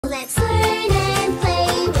let's learn and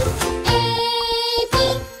play with A, B,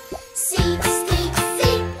 C, sleep,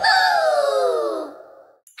 sleep. Woo!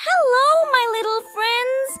 Hello, my little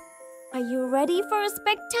friends! Are you ready for a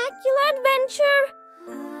spectacular adventure?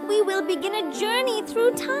 We will begin a journey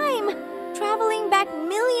through time, traveling back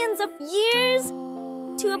millions of years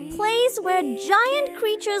to a place where giant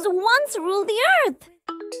creatures once ruled the earth.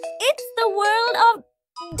 It's the world of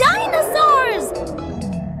dinosaurs!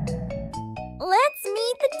 Let's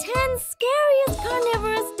meet the 10 scariest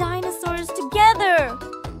carnivorous dinosaurs together.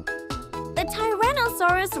 The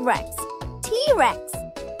Tyrannosaurus Rex, T-Rex.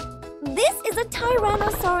 This is a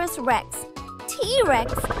Tyrannosaurus Rex.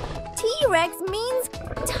 T-Rex. T-Rex means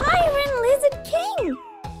Tyrant Lizard King.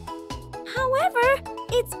 However,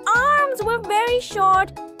 its arms were very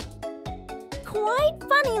short. Quite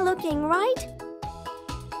funny looking, right?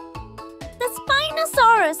 The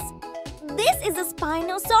Spinosaurus. This is a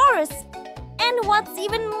Spinosaurus. And what's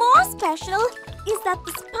even more special is that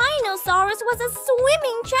the Spinosaurus was a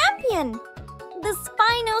swimming champion. The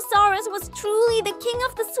Spinosaurus was truly the king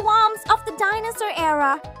of the swamps of the dinosaur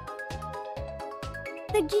era.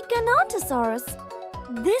 The Giganotosaurus.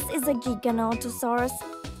 This is a Giganotosaurus.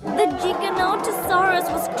 The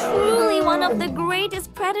Giganotosaurus was truly one of the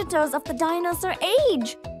greatest predators of the dinosaur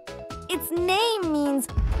age. Its name means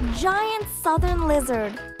giant southern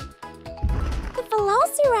lizard. The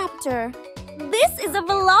Velociraptor. This is a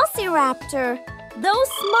Velociraptor. Though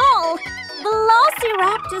small,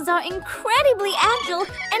 Velociraptors are incredibly agile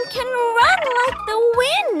and can run like the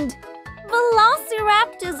wind.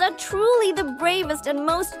 Velociraptors are truly the bravest and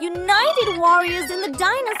most united warriors in the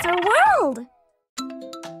dinosaur world.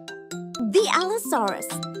 The Allosaurus.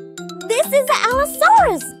 This is the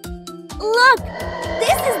Allosaurus. Look,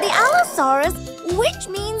 this is the Allosaurus, which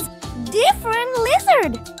means different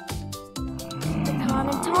lizard. The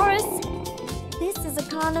Carnotaurus. This is a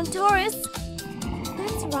Carnotaurus.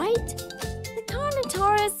 That's right. The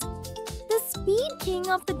Carnotaurus, the speed king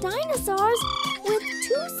of the dinosaurs with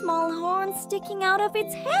 2 small horns sticking out of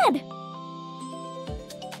its head.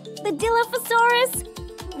 The Dilophosaurus.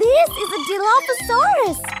 This is a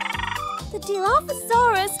Dilophosaurus. The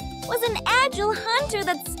Dilophosaurus was an agile hunter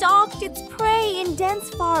that stalked its prey in dense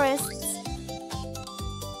forests.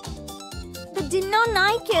 The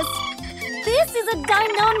Deinonychus. This is a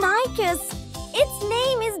Deinonychus. Its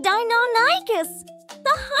name is Deinonychus,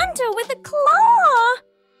 the hunter with a claw.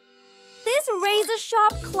 This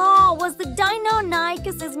razor-sharp claw was the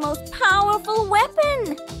Deinonychus's most powerful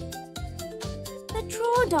weapon. The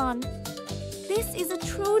Troodon. This is a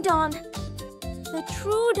Troodon. The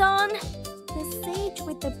Troodon, the sage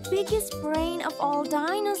with the biggest brain of all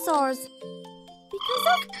dinosaurs. Because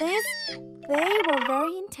of this, they were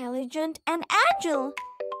very intelligent and agile.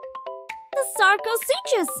 The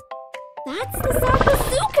Sarcosuchus. That's the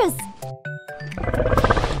Sarcosuchus.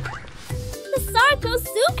 The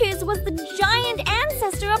Sarcosuchus was the giant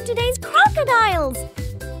ancestor of today's crocodiles.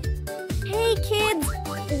 Hey kids,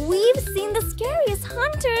 we've seen the scariest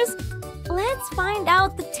hunters. Let's find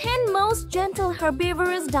out the 10 most gentle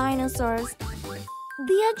herbivorous dinosaurs.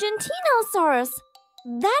 The Argentinosaurus.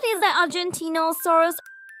 That is the Argentinosaurus.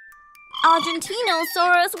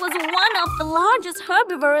 Argentinosaurus was one of the largest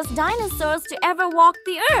herbivorous dinosaurs to ever walk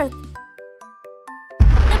the earth.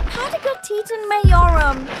 The Patagoteton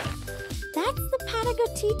majorum. That's the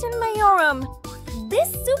Patagoteton majorum. This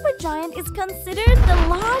supergiant is considered the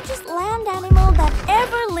largest land animal that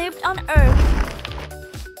ever lived on Earth.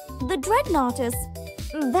 The Dreadnoughtus.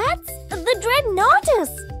 That's the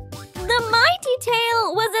Dreadnoughtus. The mighty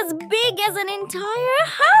tail was as big as an entire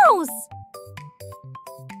house.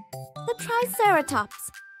 The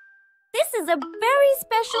Triceratops. This is a very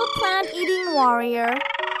special plant-eating warrior.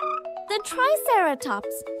 The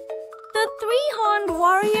Triceratops. The 3-horned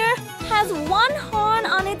warrior has 1 horn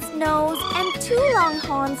on its nose and 2 long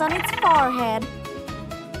horns on its forehead.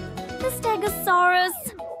 The Stegosaurus.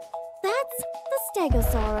 That's the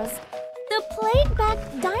Stegosaurus. The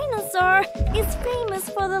plate-backed dinosaur is famous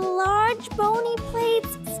for the large bony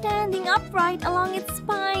plates standing upright along its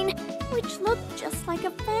spine, which look just like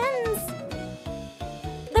a fence.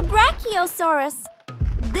 The Brachiosaurus.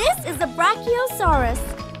 This is the Brachiosaurus.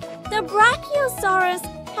 The Brachiosaurus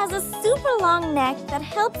has a super long neck that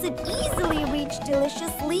helps it easily reach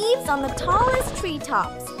delicious leaves on the tallest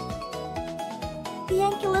treetops. The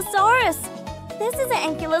Ankylosaurus. This is the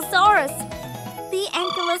Ankylosaurus. The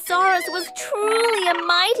Ankylosaurus was truly a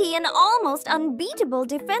mighty and almost unbeatable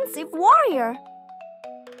defensive warrior.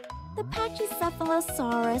 The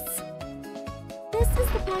Pachycephalosaurus. This is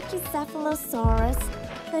the Pachycephalosaurus,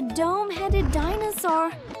 the dome-headed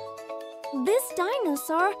dinosaur. This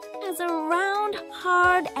dinosaur has a round,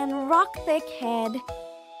 hard, and rock-thick head.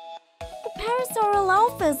 The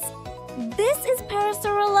Parasaurolophus. This is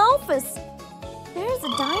Parasaurolophus. There's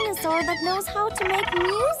a dinosaur that knows how to make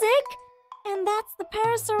music, and that's the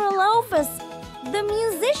Parasaurolophus, the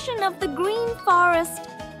musician of the green forest.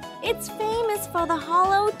 It's famous for the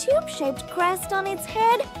hollow tube-shaped crest on its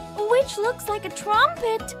head, which looks like a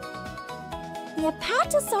trumpet. The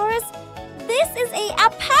Apatosaurus. This is a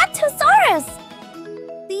Apatosaurus.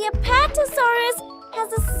 The Apatosaurus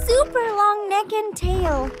has a super long neck and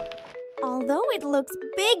tail. Although it looks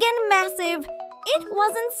big and massive, it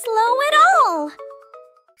wasn't slow at all.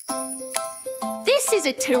 This is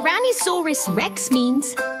a Tyrannosaurus Rex,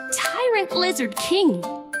 means Tyrant Lizard King.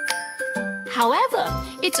 However,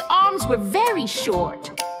 its arms were very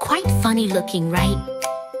short. Quite funny looking, right?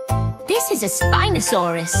 This is a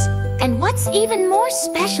Spinosaurus. And what's even more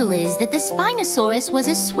special is that the Spinosaurus was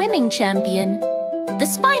a swimming champion. The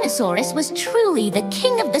Spinosaurus was truly the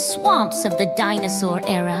king of the swamps of the dinosaur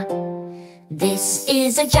era. This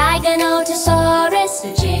is a Giganotosaurus.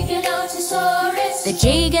 The Giganotosaurus. The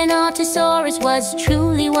Giganotosaurus was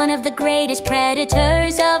truly one of the greatest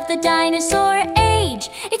predators of the dinosaur age.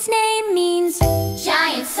 Its name means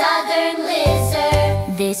giant southern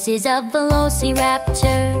lizard. This is a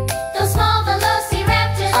Velociraptor. Those small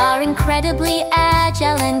Velociraptors are incredibly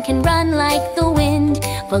agile and can run like the wind.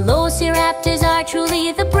 Velociraptors are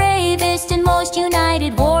truly the bravest and most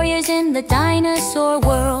united warriors in the dinosaur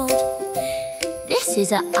world. This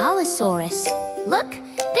is a Allosaurus. Look,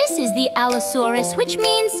 this is the Allosaurus, which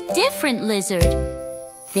means different lizard.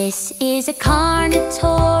 This is a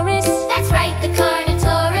Carnotaurus. That's right, the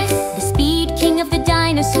Carnotaurus. The speed king of the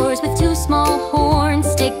dinosaurs with two small horns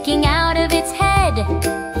sticking out of its head.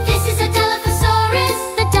 This is a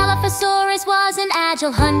Dilophosaurus. The Dilophosaurus was an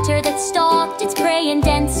agile hunter that stalked its prey in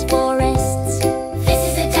dense forests. This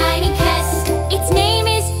is a Deinonychus. Its name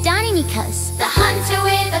is Deinonychus, the hunter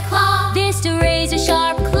with a claw. This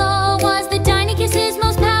razor-sharp claw was the Deinonychus's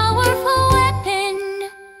most powerful weapon.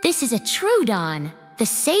 This is a Troodon, the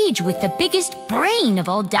sage with the biggest brain of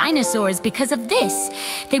all dinosaurs. Because of this,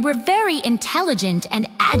 they were very intelligent and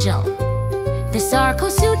agile. The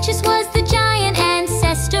Sarcosuchus was the giant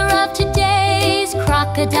ancestor of today's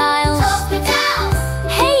crocodiles.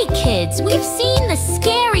 Hey kids, we've seen the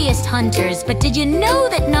scariest hunters, but did you know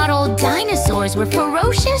that not all dinosaurs were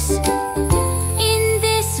ferocious? In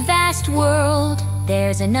this vast world,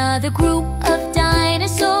 there's another group of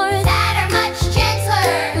dinosaurs that are much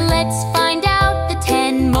gentler. Let's find out the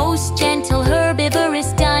 10 most gentle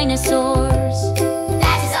herbivorous dinosaurs.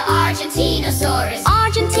 That is the Argentinosaurus.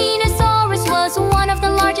 Argentinosaurus was one of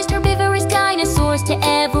the largest herbivorous dinosaurs to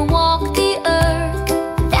ever walk the earth.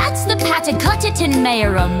 That's the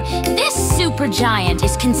Patagotitan-mayorum. This supergiant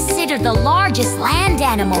is considered the largest land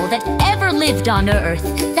animal that ever lived on Earth.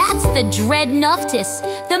 That's the Dreadnoughtus.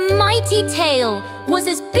 The mighty tail was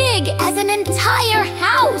as big as an entire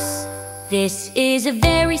house. This is a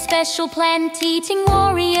very special plant-eating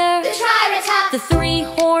warrior. The Triceratops. The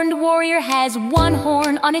three-horned warrior has one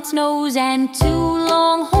horn on its nose and two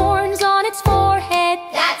long horns on its forehead.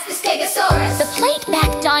 That's the Stegosaurus. The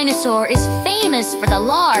plate-backed dinosaur is famous for the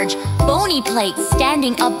large, bony plates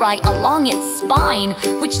standing upright along its spine,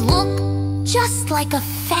 which look just like a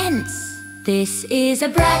fence. This is a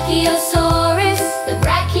Brachiosaurus. The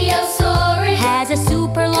Brachiosaurus has a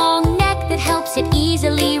super long neck that helps it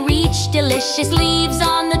easily reach delicious leaves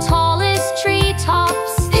on the tallest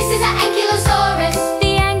treetops. This is an Ankylosaurus.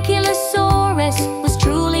 The Ankylosaurus was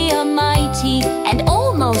truly a mighty and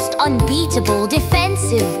almost unbeatable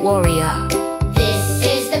defensive warrior. This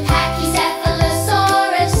is the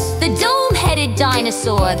Pachycephalosaurus. The dome-headed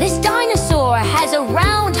dinosaur. This dinosaur has a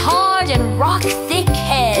round, hard, and rock-thick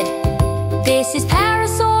head. This is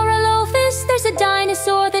Parasaurolophus. There's a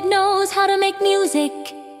dinosaur that knows how to make music.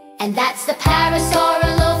 And that's the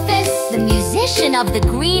Parasaurolophus, the musician of the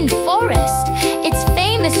green forest. It's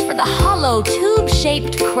famous for the hollow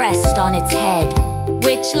tube-shaped crest on its head,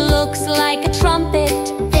 which looks like a trumpet.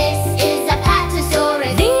 This is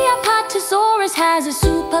Apatosaurus. The Apatosaurus has a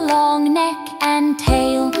super long neck and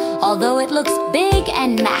tail. Although it looks big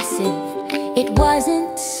and massive, it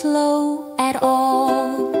wasn't slow at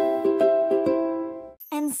all.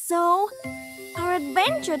 And so, our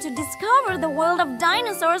adventure to discover the world of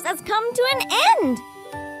dinosaurs has come to an end.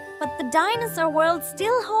 But the dinosaur world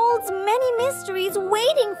still holds many mysteries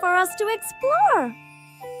waiting for us to explore.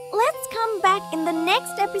 Let's come back in the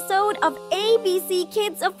next episode of ABC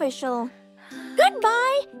Kids Official.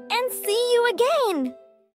 Goodbye and see you again!